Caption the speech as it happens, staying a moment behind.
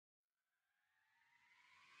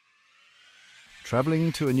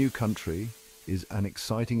Traveling to a new country is an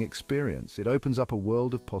exciting experience. It opens up a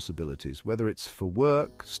world of possibilities. Whether it's for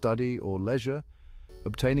work, study, or leisure,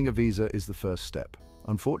 obtaining a visa is the first step.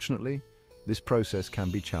 Unfortunately, this process can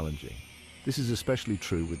be challenging. This is especially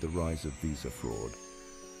true with the rise of visa fraud.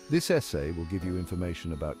 This essay will give you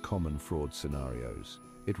information about common fraud scenarios.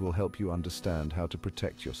 It will help you understand how to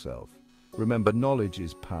protect yourself. Remember, knowledge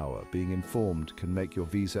is power. Being informed can make your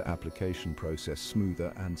visa application process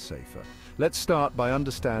smoother and safer. Let's start by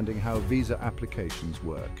understanding how visa applications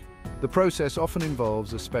work. The process often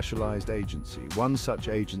involves a specialized agency. One such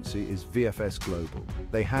agency is VFS Global.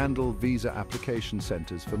 They handle visa application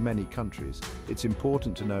centers for many countries. It's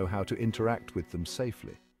important to know how to interact with them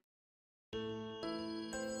safely.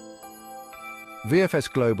 VFS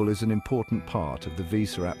Global is an important part of the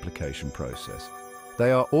visa application process.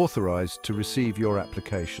 They are authorized to receive your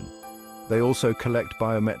application. They also collect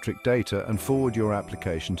biometric data and forward your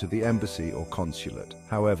application to the embassy or consulate.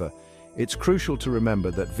 However, it's crucial to remember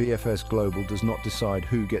that VFS Global does not decide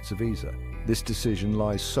who gets a visa. This decision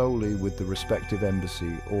lies solely with the respective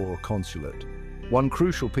embassy or consulate. One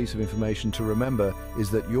crucial piece of information to remember is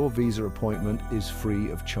that your visa appointment is free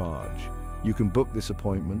of charge. You can book this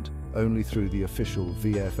appointment only through the official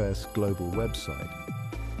VFS Global website.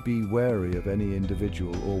 Be wary of any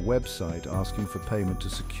individual or website asking for payment to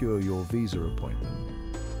secure your visa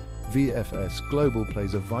appointment. VFS Global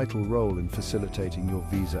plays a vital role in facilitating your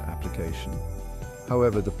visa application.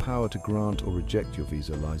 However, the power to grant or reject your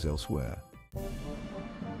visa lies elsewhere.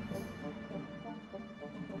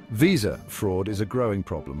 Visa fraud is a growing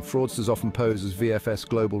problem. Fraudsters often pose as VFS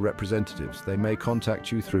Global representatives. They may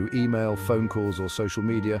contact you through email, phone calls, or social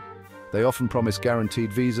media. They often promise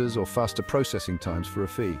guaranteed visas or faster processing times for a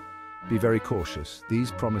fee. Be very cautious.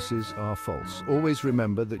 These promises are false. Always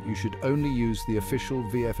remember that you should only use the official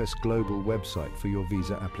VFS Global website for your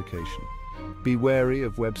visa application. Be wary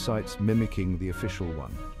of websites mimicking the official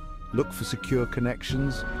one. Look for secure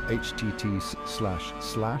connections,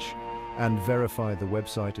 http:// and verify the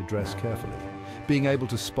website address carefully. Being able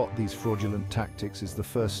to spot these fraudulent tactics is the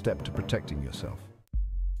first step to protecting yourself.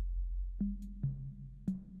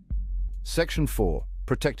 Section 4.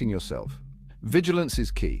 Protecting yourself. Vigilance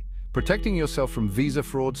is key. Protecting yourself from visa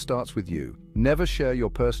fraud starts with you. Never share your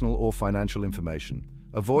personal or financial information.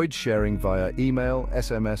 Avoid sharing via email,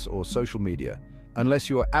 SMS, or social media, unless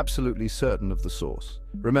you are absolutely certain of the source.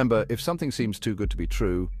 Remember, if something seems too good to be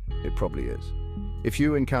true, it probably is. If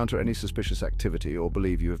you encounter any suspicious activity or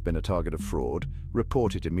believe you have been a target of fraud,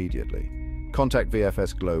 report it immediately. Contact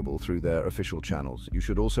VFS Global through their official channels. You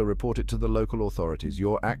should also report it to the local authorities.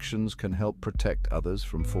 Your actions can help protect others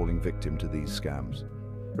from falling victim to these scams.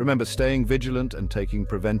 Remember, staying vigilant and taking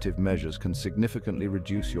preventive measures can significantly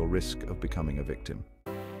reduce your risk of becoming a victim.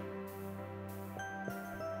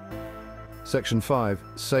 Section 5.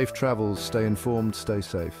 Safe travels. Stay informed, stay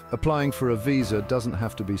safe. Applying for a visa doesn't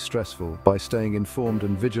have to be stressful. By staying informed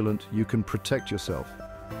and vigilant, you can protect yourself.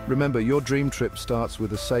 Remember, your dream trip starts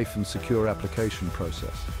with a safe and secure application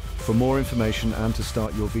process. For more information and to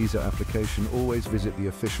start your visa application, always visit the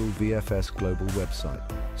official VFS Global website.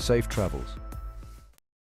 Safe travels.